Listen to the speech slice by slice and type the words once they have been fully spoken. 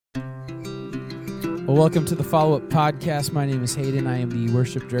Well, welcome to the Follow Up Podcast. My name is Hayden. I am the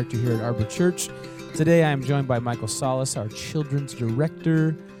worship director here at Arbor Church. Today I am joined by Michael Salas, our children's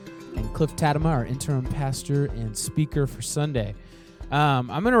director, and Cliff Tadema, our interim pastor and speaker for Sunday. I'm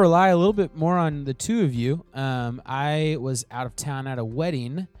going to rely a little bit more on the two of you. I was out of town at a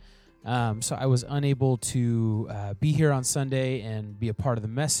wedding, so I was unable to be here on Sunday and be a part of the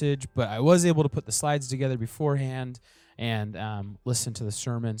message, but I was able to put the slides together beforehand and listen to the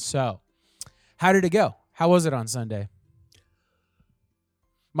sermon. So, how did it go? How was it on Sunday?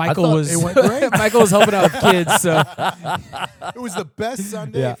 Michael was it went great. Michael was helping out with kids, so It was the best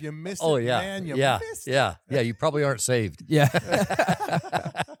Sunday. Yeah. If you missed Oh it, yeah, man, you yeah, missed it. yeah. You probably aren't saved. yeah.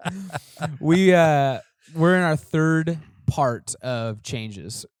 We're in our third part of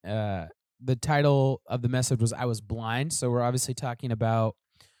changes. The title of the message was "I Was Blind," so we're obviously talking about.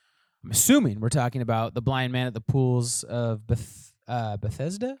 I'm assuming we're talking about the blind man at the pools of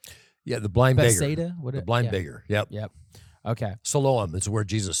Bethesda. Yeah, the blind beggar. Bethsaida. What? The blind beggar. Yep. Yep. Okay. Siloam is where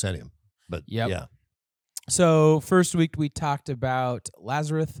Jesus sent him. But Yep. yeah. So first week we talked about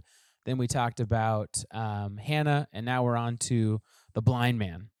Lazarus, then we talked about Hannah, and now we're on to the blind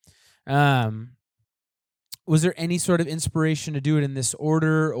man. Was there any sort of inspiration to do it in this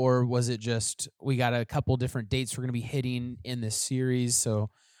order, or was it just we got a couple different dates we're going to be hitting in this series,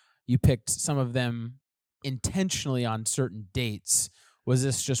 so you picked some of them intentionally on certain dates? Was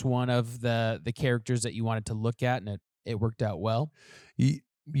this just one of the characters that you wanted to look at, and it worked out well?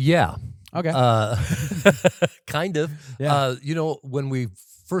 Yeah. Okay. Kind of. Yeah. When we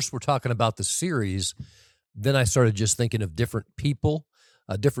first were talking about the series, then I started just thinking of different people,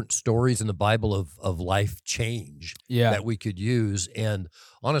 different stories in the Bible of life change that we could use. And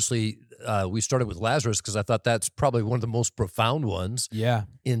honestly, we started with Lazarus because I thought that's probably one of the most profound ones. Yeah.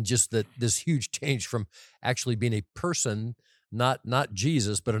 In just this huge change from actually being a person, not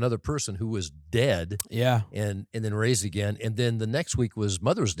Jesus, but another person who was dead, Yeah. and then raised again. And then the next week was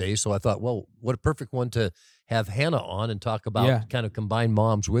Mother's Day, so I thought, well, what a perfect one to have Hannah on and talk about, kind of combine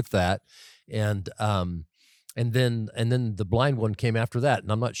moms with that, and then the blind one came after that,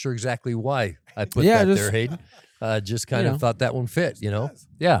 and I'm not sure exactly why I put that there, Hayden. Just kind of thought that one fit, Yeah.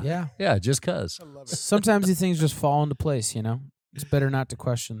 just cause. I love it. Sometimes these things just fall into place, It's better not to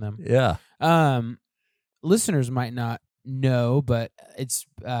question them. Yeah. Listeners might not know, but it's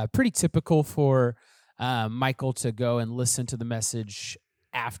pretty typical for Michael to go and listen to the message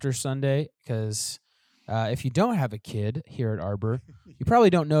after Sunday, because if you don't have a kid here at Arbor, you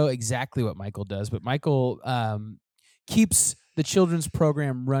probably don't know exactly what Michael does, but Michael keeps the children's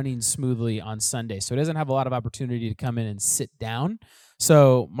program running smoothly on Sunday, so he doesn't have a lot of opportunity to come in and sit down.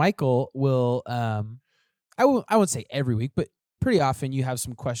 So Michael will, I won't say every week, but pretty often you have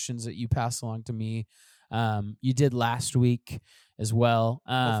some questions that you pass along to me. You did last week as well.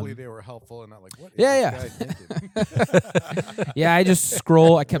 Hopefully they were helpful and not like, what is Yeah, this guy thinking? Yeah, I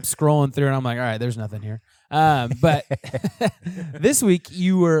kept scrolling through, and I'm like, all right, there's nothing here. But this week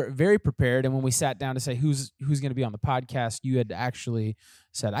you were very prepared, and when we sat down to say who's going to be on the podcast, you had actually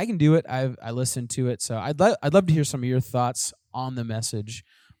said, I can do it. I listened to it, so I'd love to hear some of your thoughts on the message,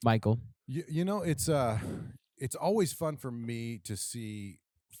 Michael. It's always fun for me to see.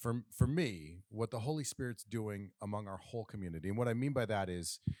 For me, what the Holy Spirit's doing among our whole community. And what I mean by that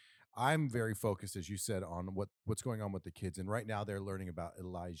is I'm very focused, as you said, on what's going on with the kids. And right now they're learning about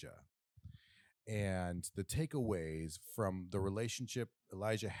Elijah and the takeaways from the relationship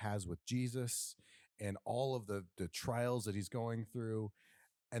Elijah has with Jesus and all of the trials that he's going through.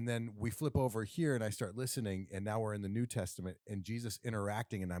 And then we flip over here and I start listening, and now we're in the New Testament and Jesus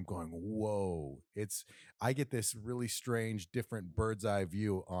interacting, and I'm going, whoa, I get this really strange, different bird's eye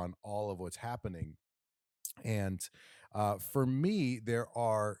view on all of what's happening. And for me, there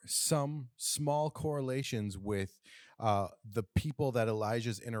are some small correlations with the people that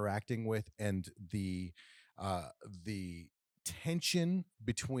Elijah's interacting with and the tension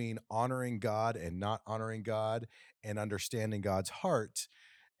between honoring God and not honoring God and understanding God's heart.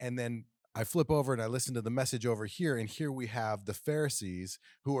 And then I flip over and I listen to the message over here, and here we have the Pharisees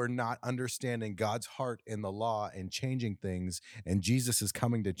who are not understanding God's heart in the law and changing things, and Jesus is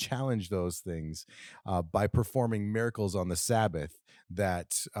coming to challenge those things by performing miracles on the Sabbath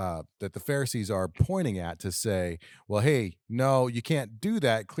that the Pharisees are pointing at to say, well, hey, no, you can't do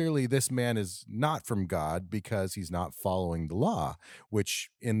that. Clearly, this man is not from God because he's not following the law,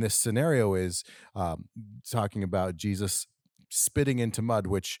 which in this scenario is talking about Jesus spitting into mud,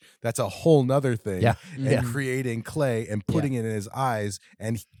 which that's a whole nother thing. And creating clay and putting it in his eyes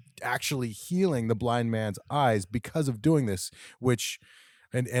and actually healing the blind man's eyes because of doing this, which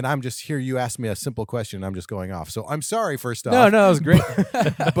And I'm just here. You asked me a simple question. I'm just going off. So I'm sorry. First off, No, that was great.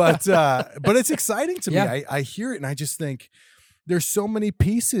 but it's exciting to me. Yeah. I hear it and I just think there's so many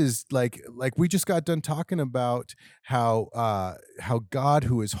pieces. Like we just got done talking about how God,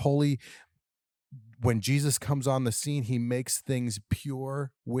 who is holy, when Jesus comes on the scene, he makes things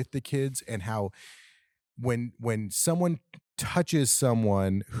pure with the kids, and how when someone touches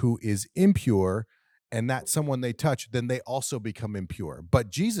someone who is impure, and that someone they touch, then they also become impure.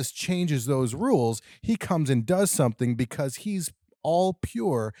 But Jesus changes those rules. He comes and does something because he's all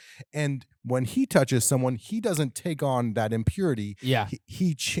pure. And when he touches someone, he doesn't take on that impurity. Yeah.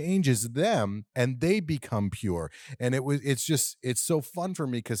 He changes them and they become pure. And it's so fun for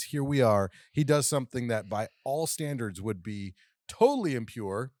me because here we are. He does something that by all standards would be totally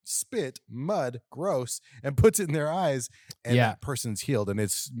impure, spit, mud, gross, and puts it in their eyes, and that person's healed, and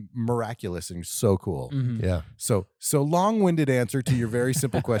it's miraculous and so cool. Mm-hmm. Yeah. So long-winded answer to your very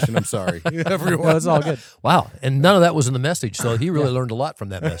simple question. I'm sorry, everyone. No, it's all good. Wow. And none of that was in the message, so he really learned a lot from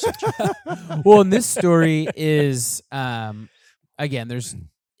that message. Well, and this story is, again,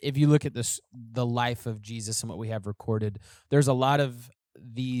 if you look at the life of Jesus and what we have recorded, there's a lot of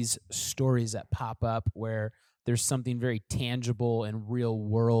these stories that pop up where there's something very tangible and real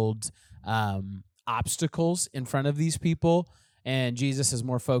world obstacles in front of these people. And Jesus is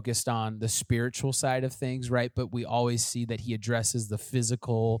more focused on the spiritual side of things, right? But we always see that he addresses the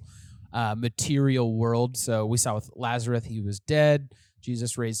physical, material world. So we saw with Lazarus, he was dead.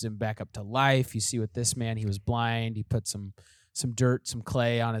 Jesus raised him back up to life. You see with this man, he was blind. He put some dirt, some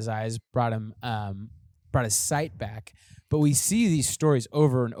clay on his eyes, brought his sight back. But we see these stories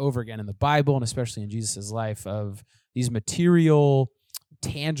over and over again in the Bible, and especially in Jesus' life, of these material,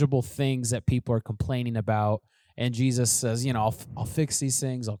 tangible things that people are complaining about. And Jesus says, I'll fix these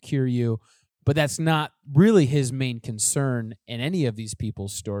things, I'll cure you. But that's not really his main concern in any of these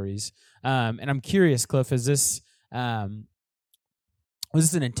people's stories. And I'm curious, Cliff, was this an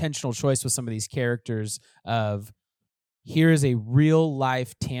intentional choice with some of these characters of, here is a real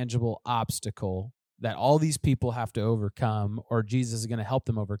life, tangible obstacle that all these people have to overcome, or Jesus is going to help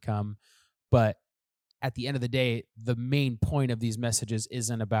them overcome. But at the end of the day, the main point of these messages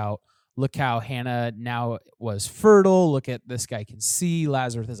isn't about, look how Hannah now was fertile, look at this guy can see,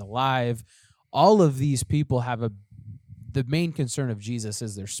 Lazarus is alive. All of these people have the main concern of Jesus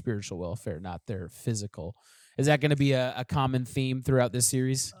is their spiritual welfare, not their physical. Is that going to be a common theme throughout this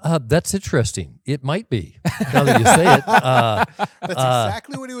series? That's interesting. It might be, now that you say it. That's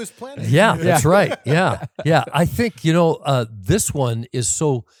exactly what he was planning. Yeah, that's right. Yeah. I think, this one is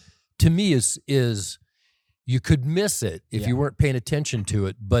so, to me, is you could miss it if you weren't paying attention to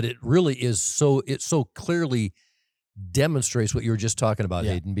it, but it really is it so clearly demonstrates what you were just talking about,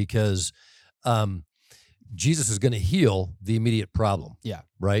 Hayden, because Jesus is going to heal the immediate problem. Yeah.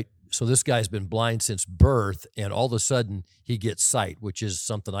 Right? So this guy's been blind since birth, and all of a sudden he gets sight, which is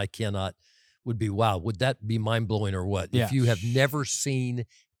something would that be mind-blowing or what? Yeah. If you have never seen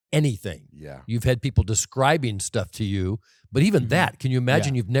anything, you've had people describing stuff to you, but even that, can you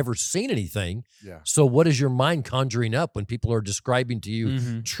imagine you've never seen anything? Yeah. So what is your mind conjuring up when people are describing to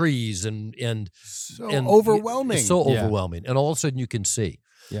you trees and overwhelming. It's so overwhelming, and all of a sudden you can see.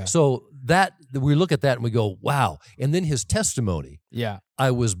 Yeah. So that we look at that and we go, wow. And then his testimony. Yeah.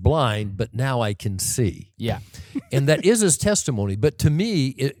 I was blind, but now I can see. Yeah. And that is his testimony. But to me,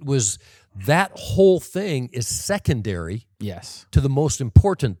 it was that whole thing is secondary to the most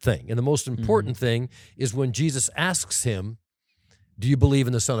important thing. And the most important thing is when Jesus asks him, do you believe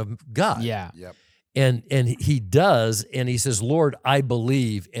in the Son of God? Yeah. Yep. And he does, and he says, Lord, I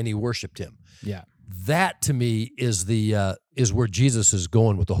believe, and he worshiped him. Yeah. That to me is is where Jesus is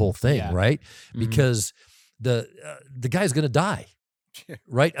going with the whole thing, right? Because the guy's going to die,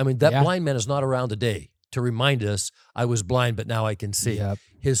 right? I mean, that blind man is not around today to remind us, I was blind, but now I can see. Yep.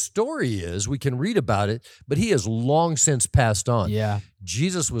 His story is, we can read about it, but he has long since passed on. Yeah.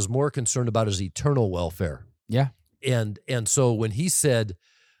 Jesus was more concerned about his eternal welfare. Yeah. And so when he said,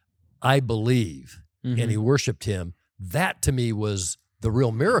 I believe, and he worshiped him, that to me was the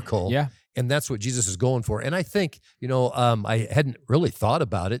real miracle. Yeah. And that's what Jesus is going for. And I think, I hadn't really thought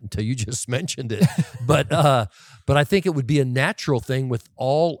about it until you just mentioned it. But I think it would be a natural thing with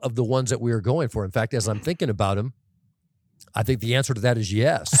all of the ones that we are going for. In fact, as I'm thinking about them, I think the answer to that is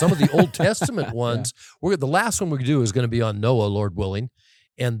yes. Some of the Old Testament ones, the last one we do is going to be on Noah, Lord willing.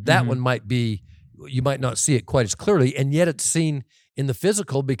 And that one might be, you might not see it quite as clearly, and yet it's seen in the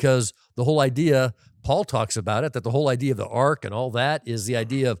physical, because the whole idea, Paul talks about it, that the whole idea of the ark and all that is the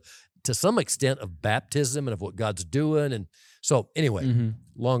idea of, to some extent, of baptism and of what God's doing. And so anyway,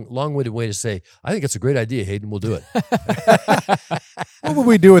 long-winded way to say, I think it's a great idea, Hayden. We'll do it. What would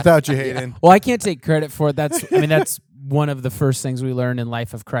we do without you, Hayden? Well, I can't take credit for it. That's one of the first things we learned in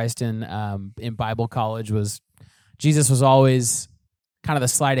Life of Christ in Bible college was Jesus was always kind of the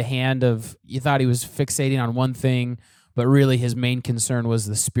sleight of hand of, you thought he was fixating on one thing, but really his main concern was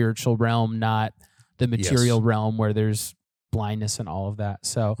the spiritual realm, not the material realm where there's blindness and all of that.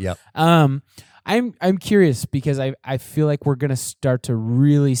 So, I'm curious because I feel like we're going to start to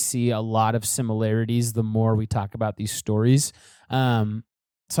really see a lot of similarities the more we talk about these stories.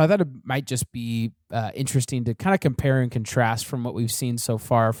 So I thought it might just be interesting to kind of compare and contrast from what we've seen so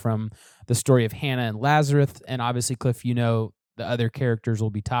far from the story of Hannah and Lazarus, and obviously, Cliff, you know the other characters we'll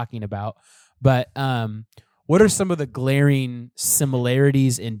be talking about. But what are some of the glaring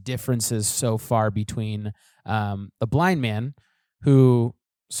similarities and differences so far between the blind man, who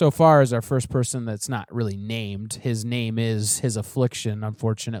so far is our first person that's not really named? His name is his affliction,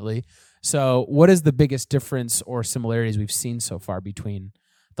 unfortunately. So what is the biggest difference or similarities we've seen so far between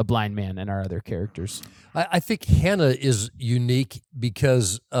the blind man and our other characters? I think Hannah is unique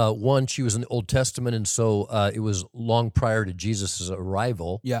because, one, she was in the Old Testament, and so it was long prior to Jesus'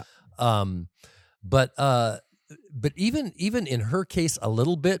 arrival. Yeah. But even in her case a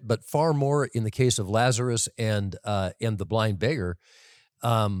little bit, but far more in the case of Lazarus and the blind beggar,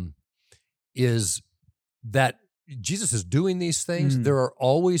 is that Jesus is doing these things. There are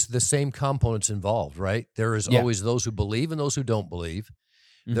always the same components involved, right? There is always those who believe and those who don't believe.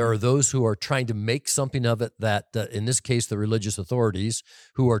 There are those who are trying to make something of it that, in this case, the religious authorities,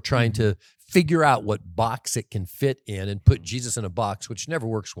 who are trying to figure out what box it can fit in and put Jesus in a box, which never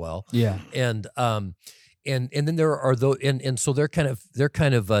works well. Yeah. And then there are those, and so they're kind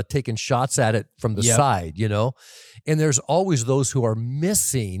of taking shots at it from the side, you know. And there's always those who are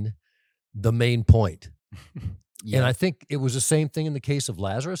missing the main point. And I think it was the same thing in the case of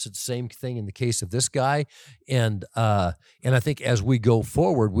Lazarus. It's the same thing in the case of this guy. And I think as we go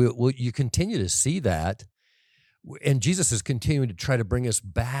forward, you continue to see that. And Jesus is continuing to try to bring us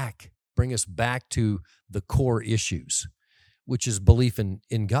back to the core issues, which is belief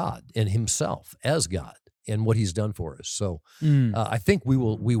in God and himself as God and what he's done for us. So I think we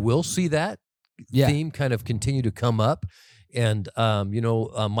will see that theme kind of continue to come up. And,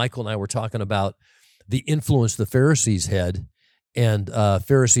 Michael and I were talking about the influence the Pharisees had, and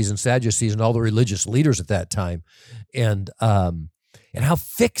Pharisees and Sadducees and all the religious leaders at that time, and how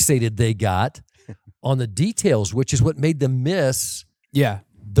fixated they got on the details, which is what made them miss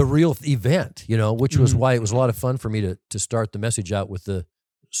the real event, which was why it was a lot of fun for me to start the message out with the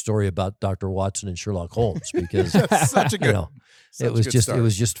story about Dr. Watson and Sherlock Holmes, because such a good, it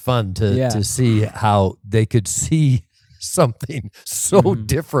was just fun to see how they could see something so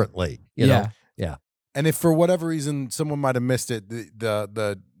differently, you know? Yeah. And if for whatever reason someone might have missed it,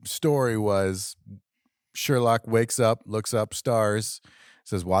 the story was Sherlock wakes up, looks up, stars,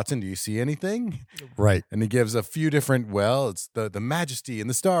 says, "Watson, do you see anything?" Right. And he gives a few different, it's the majesty and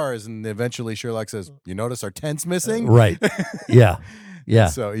the stars, and eventually Sherlock says, "You notice our tent's missing?" Right. Yeah. Yeah.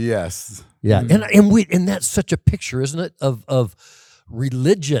 So yes. Yeah. And that's such a picture, isn't it, of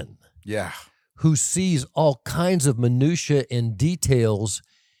religion. Yeah. Who sees all kinds of minutia and details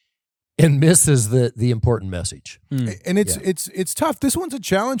and misses the important message. And it's tough. This one's a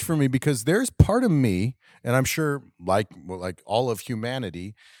challenge for me because there's part of me, and I'm sure like all of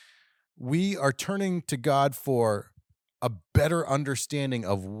humanity, we are turning to God for a better understanding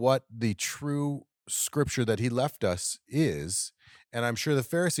of what the true scripture that he left us is. And I'm sure the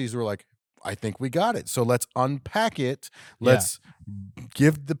Pharisees were like, I think we got it. So let's unpack it. Let's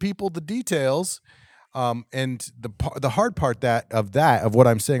give the people the details. And the hard part of what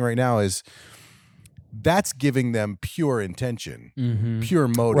I'm saying right now is that's giving them pure intention, pure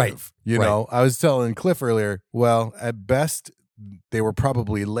motive. Right. You know, I was telling Cliff earlier, well, at best, they were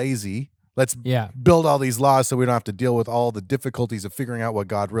probably lazy. Let's build all these laws so we don't have to deal with all the difficulties of figuring out what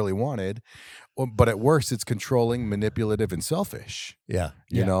God really wanted. But at worst, it's controlling, manipulative, and selfish. Yeah.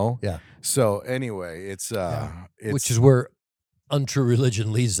 You know? Yeah. So anyway, it's which is where untrue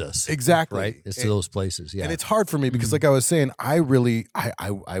religion leads us. Exactly. Right? It's to those places. Yeah. And it's hard for me because like I was saying, I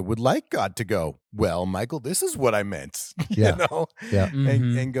would like God to go, well, Michael, this is what I meant. Yeah. You know? Yeah.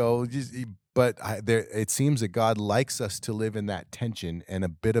 And go, but it seems that God likes us to live in that tension and a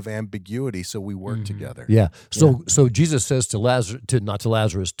bit of ambiguity, so we work together. Yeah. So Jesus says to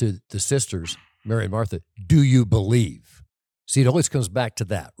the sisters, Mary and Martha, "Do you believe?" See, it always comes back to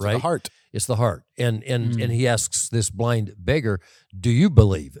that, right? The heart. It's the heart. And he asks this blind beggar, "Do you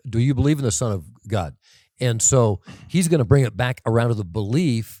believe? Do you believe in the Son of God?" And so he's going to bring it back around to the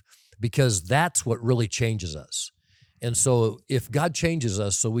belief, because that's what really changes us. And so if God changes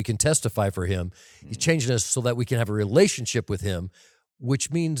us so we can testify for him, he's changing us so that we can have a relationship with him,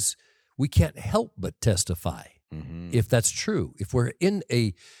 which means we can't help but testify. If that's true, if we're in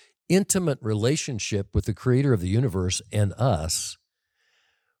a intimate relationship with the creator of the universe and us,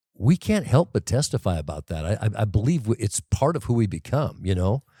 we can't help but testify about that. I believe it's part of who we become,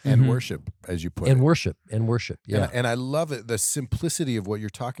 And worship, as you put it. And worship. Yeah. And I love it, the simplicity of what you're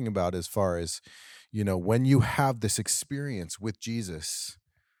talking about as far as, when you have this experience with Jesus,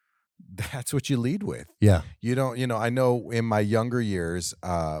 that's what you lead with. Yeah. You don't, I know in my younger years,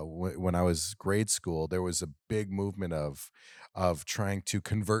 when I was grade school, there was a big movement of trying to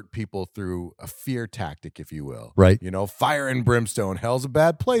convert people through a fear tactic, if you will. Right. Fire and brimstone, hell's a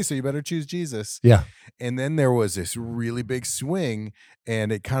bad place, so you better choose Jesus. Yeah. And then there was this really big swing,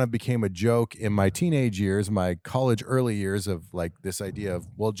 and it kind of became a joke in my teenage years, my college early years, of like this idea of,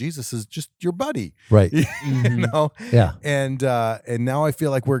 well, Jesus is just your buddy. Right. Yeah. And now I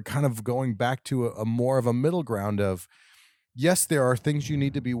feel like we're kind of going back to a more of a middle ground of, yes, there are things you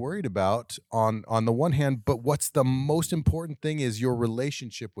need to be worried about on the one hand, but what's the most important thing is your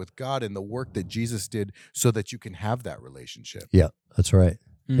relationship with God and the work that Jesus did so that you can have that relationship. Yeah, that's right.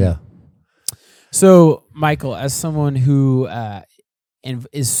 Yeah. So, Michael, as someone who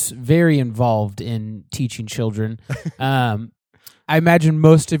is very involved in teaching children, I imagine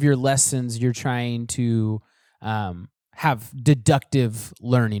most of your lessons you're trying to have deductive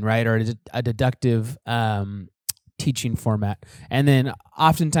learning, right? Or a deductive teaching format. And then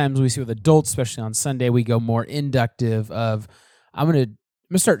oftentimes we see with adults, especially on Sunday, we go more inductive of, I'm going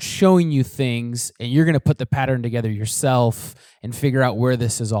to start showing you things and you're going to put the pattern together yourself and figure out where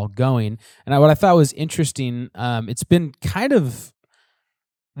this is all going. And what I thought was interesting, it's been kind of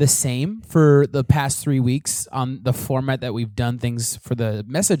the same for the past 3 weeks on the format that we've done things for the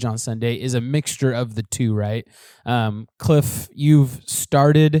message on Sunday is a mixture of the two, right? Cliff, you've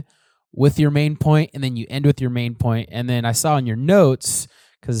started with your main point and then you end with your main point. And then I saw in your notes,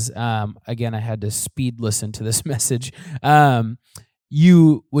 because again, I had to speed listen to this message,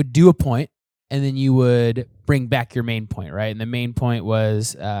 you would do a point and then you would bring back your main point, right? And the main point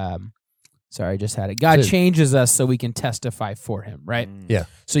was, sorry, I just had it. God changes us so we can testify for him, right? Yeah.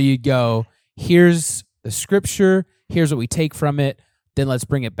 So you'd go, here's the scripture, here's what we take from it, then let's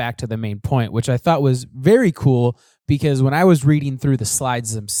bring it back to the main point, which I thought was very cool because when I was reading through the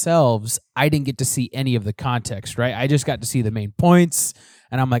slides themselves, I didn't get to see any of the context, right? I just got to see the main points,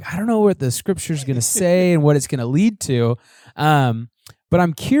 and I'm like, I don't know what the scripture's going to say and what it's going to lead to. But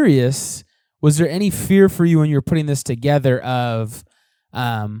I'm curious, was there any fear for you when you were putting this together of,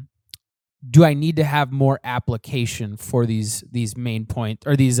 do I need to have more application for these main points,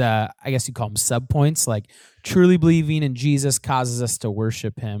 or these, I guess you call them sub-points, like truly believing in Jesus causes us to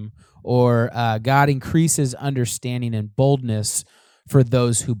worship him, or God increases understanding and boldness for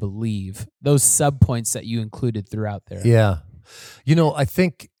those who believe, those sub-points that you included throughout there? Yeah. I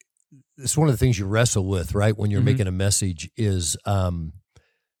think it's one of the things you wrestle with, right, when you're making a message is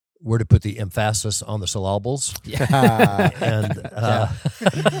where to put the emphasis on the syllables. Yeah. And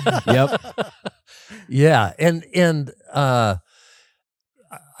Yep. Yeah. And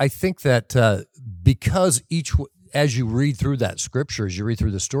I think that because as you read through that scripture, as you read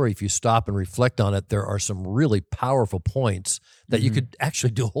through the story, if you stop and reflect on it, there are some really powerful points that you could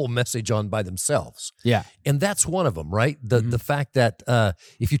actually do a whole message on by themselves. Yeah. And that's one of them, right? The fact that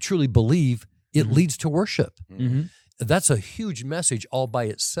if you truly believe, it leads to worship. That's a huge message all by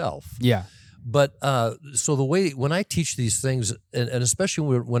itself. Yeah. But so the way, when I teach these things, and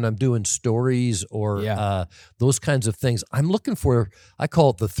especially when I'm doing stories or those kinds of things, I'm looking for, I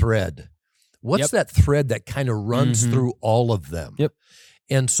call it the thread. What's that thread that kind of runs through all of them? Yep.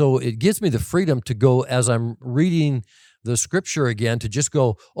 And so it gives me the freedom to go, as I'm reading the scripture again, to just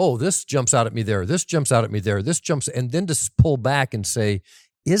go, oh, this jumps out at me there, this jumps out at me there, this jumps, and then to pull back and say,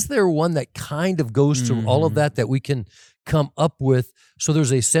 is there one that kind of goes through all of that we can come up with? So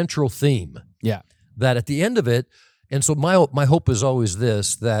there's a central theme. Yeah. That at the end of it, and so my hope is always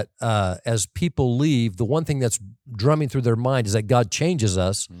this, that as people leave, the one thing that's drumming through their mind is that God changes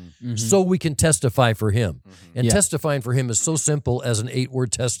us so we can testify for him. And testifying for him is so simple as an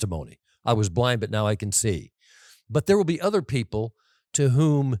 8-word testimony. I was blind, but now I can see. But there will be other people to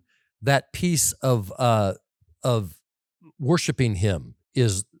whom that piece of worshiping him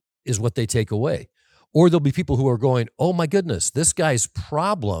is what they take away. Or there'll be people who are going, oh my goodness, this guy's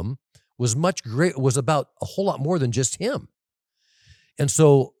problem was was about a whole lot more than just him. And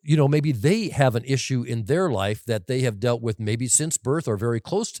so, maybe they have an issue in their life that they have dealt with maybe since birth or very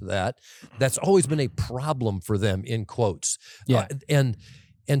close to that. That's always been a problem for them, in quotes. Yeah.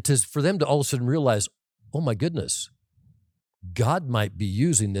 For them to all of a sudden realize, oh my goodness, God might be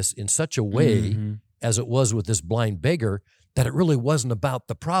using this in such a way as it was with this blind beggar, that it really wasn't about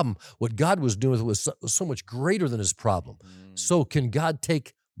the problem. What God was doing was so much greater than his problem. So can God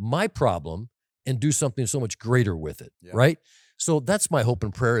take my problem and do something so much greater with it, right? So that's my hope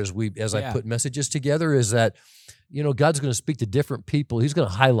and prayer as I put messages together, is that, God's going to speak to different people. He's going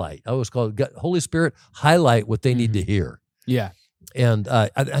to highlight. I always call it Holy Spirit, highlight what they need to hear. Yeah. And I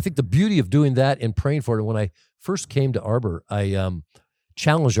think the beauty of doing that and praying for it, when I first came to Arbor, I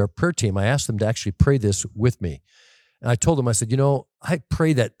challenged our prayer team. I asked them to actually pray this with me. And I told them, I said, I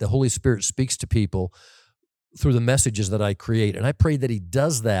pray that the Holy Spirit speaks to people through the messages that I create. And I pray that he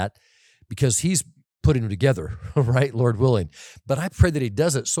does that because he's putting them together, right, Lord willing. But I pray that he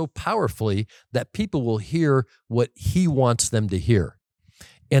does it so powerfully that people will hear what he wants them to hear.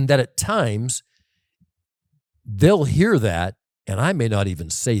 And that at times, they'll hear that, and I may not even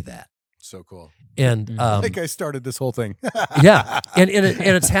say that. So cool. And I think I started this whole thing. Yeah, and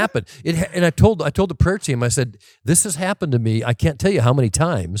it's happened. And I told the prayer team, I said, this has happened to me. I can't tell you how many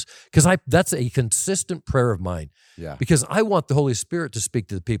times, because that's a consistent prayer of mine. Yeah. Because I want the Holy Spirit to speak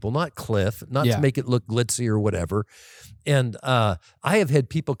to the people, not Cliff, not to make it look glitzy or whatever. And I have had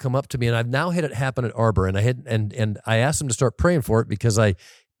people come up to me, and I've now had it happen at Arbor, and I asked them to start praying for it because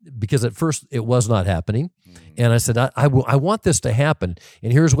at first it was not happening. And I said, I want this to happen.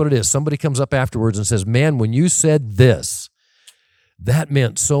 And here's what it is. Somebody comes up afterwards and says, man, when you said this, that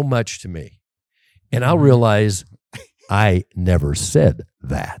meant so much to me. And I'll realize I never said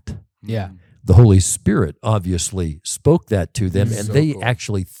that. Yeah. The Holy Spirit obviously spoke that to them, and So they cool.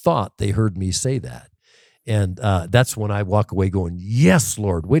 actually thought they heard me say that. And that's when I walk away going, yes,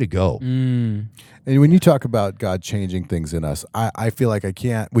 Lord, way to go. And when you talk about God changing things in us, I feel like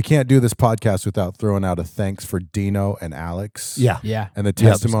we can't do this podcast without throwing out a thanks for Dino and Alex. Yeah. Yeah. And the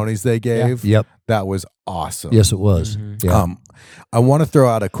testimonies they gave. Yep. That was awesome. Yes, it was. Yeah. I want to throw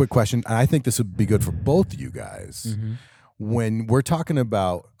out a quick question, and I think this would be good for both you guys. When we're talking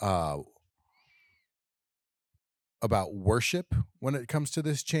about worship when it comes to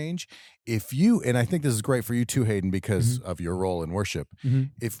this change, and I think this is great for you too, Hayden, because of your role in worship.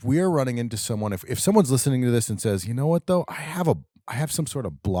 If we are running into someone, if someone's listening to this and says, you know what though, I have some sort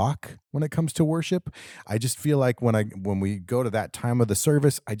of block when it comes to worship. I just feel like when we go to that time of the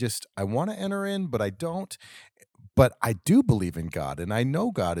service, I want to enter in, but I don't. But I do believe in God, and I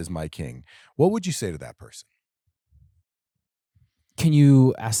know God is my king. What would you say to that person? Can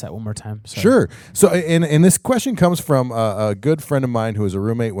you ask that one more time? Sorry. Sure. So, and this question comes from a good friend of mine who was a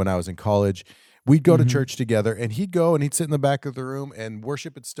roommate when I was in college. We'd go to church together, and he'd go and he'd sit in the back of the room, and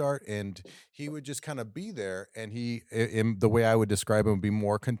worship would start, and he would just kind of be there. And in the way I would describe him, would be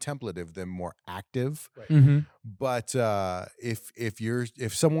more contemplative than more active. Right. But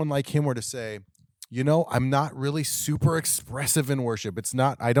if someone like him were to say, I'm not really super expressive in worship. It's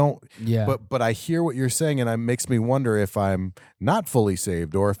not, I don't, but I hear what you're saying, and it makes me wonder if I'm not fully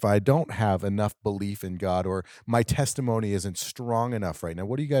saved, or if I don't have enough belief in God, or my testimony isn't strong enough right now.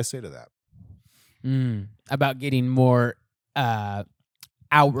 What do you guys say to that? About getting more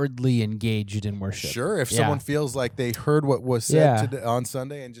outwardly engaged in worship. Sure. If someone feels like they heard what was said on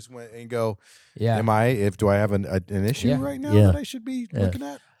Sunday and just went and go, do I have an issue right now that I should be looking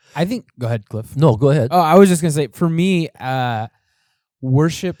at? I think, go ahead, Cliff. No, go ahead. Oh, I was just going to say, for me,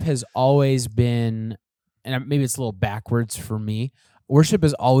 worship has always been, and maybe it's a little backwards for me, worship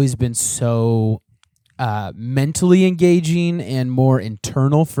has always been so mentally engaging and more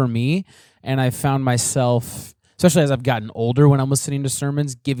internal for me. And I found myself, especially as I've gotten older, when I'm listening to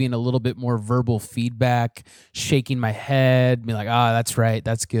sermons, giving a little bit more verbal feedback, shaking my head, being like, that's right,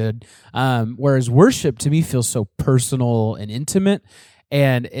 that's good. Whereas worship to me feels so personal and intimate.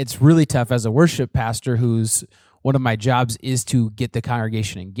 And it's really tough as a worship pastor who's one of my jobs is to get the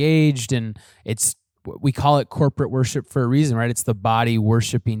congregation engaged. And we call it corporate worship for a reason, right? It's the body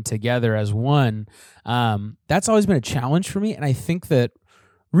worshiping together as one. That's always been a challenge for me. And I think that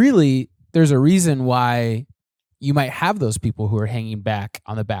really there's a reason why you might have those people who are hanging back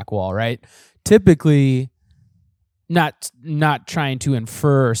on the back wall, right? Typically, not trying to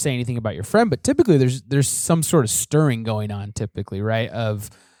infer or say anything about your friend, but typically there's some sort of stirring going on typically, right? Of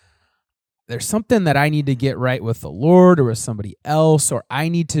there's something that I need to get right with the Lord or with somebody else, or I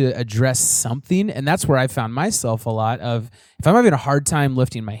need to address something. And that's where I found myself a lot of, if I'm having a hard time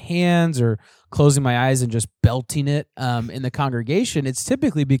lifting my hands or closing my eyes and just belting it in the congregation, it's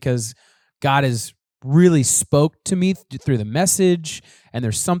typically because God has really spoke to me through the message, and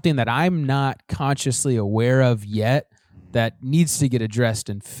there's something that I'm not consciously aware of yet that needs to get addressed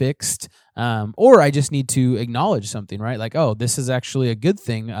and fixed, or I just need to acknowledge something, right? Like, oh, this is actually a good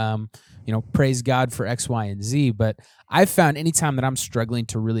thing. Praise God for X, Y, and Z. But I've found anytime that I'm struggling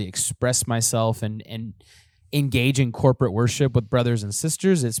to really express myself and engage in corporate worship with brothers and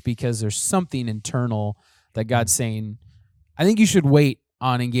sisters, it's because there's something internal that God's saying, I think you should wait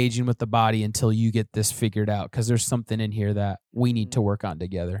on engaging with the body until you get this figured out, because there's something in here that we need to work on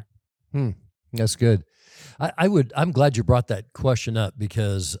together. That's good. I'm glad you brought that question up,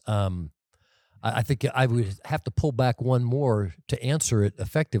 because I think I would have to pull back one more to answer it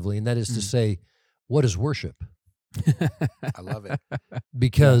effectively, and that is to say, what is worship? I love it.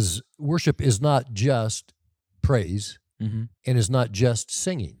 Because worship is not just praise and is not just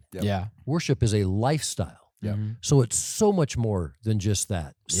singing. Yep. Yeah. Worship is a lifestyle. Yep. So it's so much more than just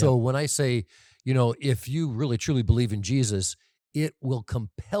that. So when I say, if you really truly believe in Jesus, it will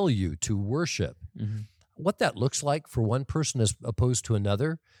compel you to worship. What that looks like for one person as opposed to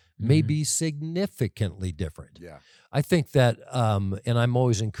another may be significantly different. Yeah. I think that, and I'm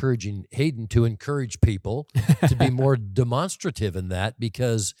always encouraging Hayden to encourage people to be more demonstrative in that,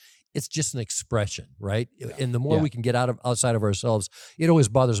 because it's just an expression, right? And the more we can get outside of ourselves, it always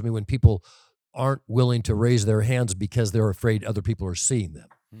bothers me when people aren't willing to raise their hands because they're afraid other people are seeing them.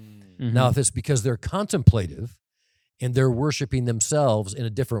 Now, if it's because they're contemplative and they're worshiping themselves in a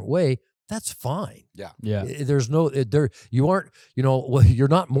different way, that's fine. Yeah. There's no you aren't, you're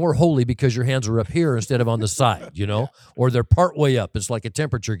not more holy because your hands are up here instead of on the side, or they're part way up. It's like a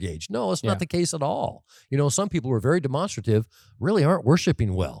temperature gauge. No, it's not the case at all. Some people who are very demonstrative really aren't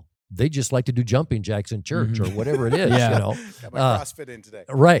worshiping well. They just like to do jumping jacks in church or whatever it is, Got my CrossFit in today.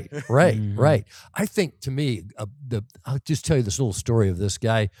 Right. I think, to me, I'll just tell you this little story of this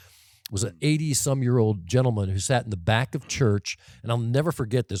guy. Was an 80-some-year-old gentleman who sat in the back of church, and I'll never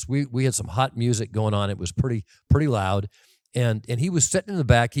forget this. We had some hot music going on. It was pretty loud, and he was sitting in the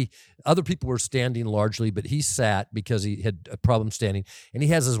back. Other people were standing largely, but he sat because he had a problem standing, and he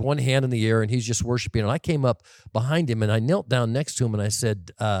has his one hand in the air, and he's just worshiping. And I came up behind him, and I knelt down next to him, and I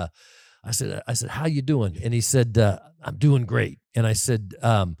said, "How you doing?" And he said, "I'm doing great." And I said,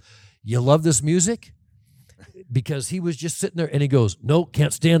 "You love this music?" Because he was just sitting there, and he goes, "No,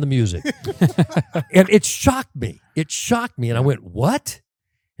 can't stand the music." And it shocked me. And I went, "What?"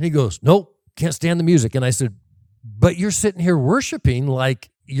 And he goes, "Nope, can't stand the music." And I said, "But you're sitting here worshiping like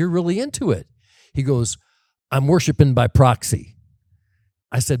you're really into it." He goes, "I'm worshiping by proxy."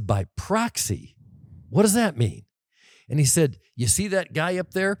 I said, "By proxy? What does that mean?" And he said, "You see that guy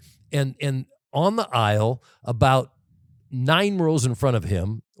up there? And on the aisle, about 9 rows in front of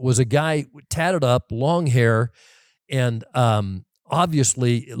him, was a guy tatted up, long hair, and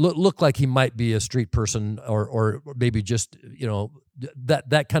obviously looked like he might be a street person or maybe just,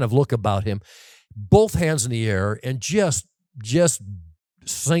 that kind of look about him. Both hands in the air and just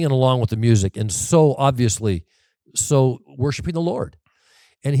singing along with the music, and so obviously so worshiping the Lord."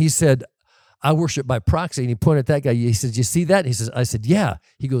 And he said, "I worship by proxy." And he pointed at that guy. He says, "You see that?" He says, I said, "Yeah."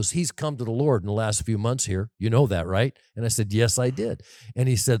 He goes, "He's come to the Lord in the last few months here. You know that, right?" And I said, "Yes, I did." And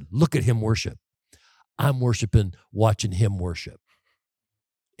he said, "Look at him worship. I'm worshiping, watching him worship."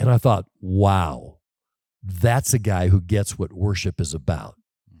 And I thought, wow, that's a guy who gets what worship is about.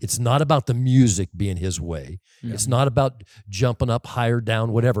 It's not about the music being his way. Yeah. It's not about jumping up, higher,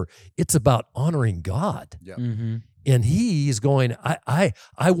 down, whatever. It's about honoring God. Yeah. And he's going, I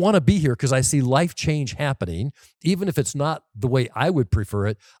want to be here because I see life change happening, even if it's not the way I would prefer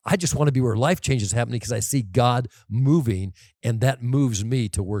it. I just want to be where life change is happening because I see God moving, and that moves me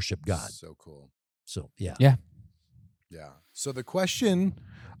to worship God. So cool. So, yeah. So the question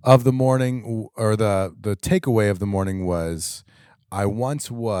of the morning, or the takeaway of the morning, was, I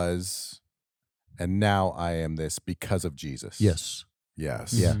once was, and now I am this because of Jesus. Yes. Yeah.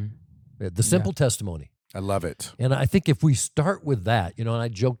 The simple testimony. I love it. And I think if we start with that, and I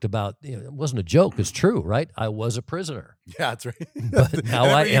joked about, it wasn't a joke, it's true, right? I was a prisoner. Yeah, that's right. But now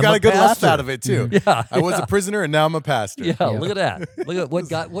I am a pastor. You got a good laugh out of it too. Yeah. I was a prisoner and now I'm a pastor. Yeah, look at that.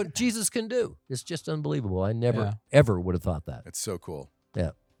 Look at what Jesus can do. It's just unbelievable. I never, ever would have thought that. It's so cool.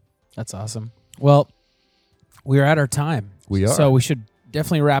 Yeah. That's awesome. Well, we are at our time. We are. So we should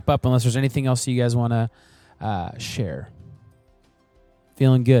definitely wrap up unless there's anything else you guys want to share.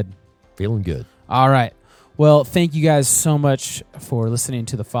 Feeling good. Feeling good. All right. Well, thank you guys so much for listening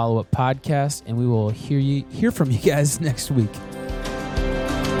to the Follow Up Podcast, and we will hear from you guys next week.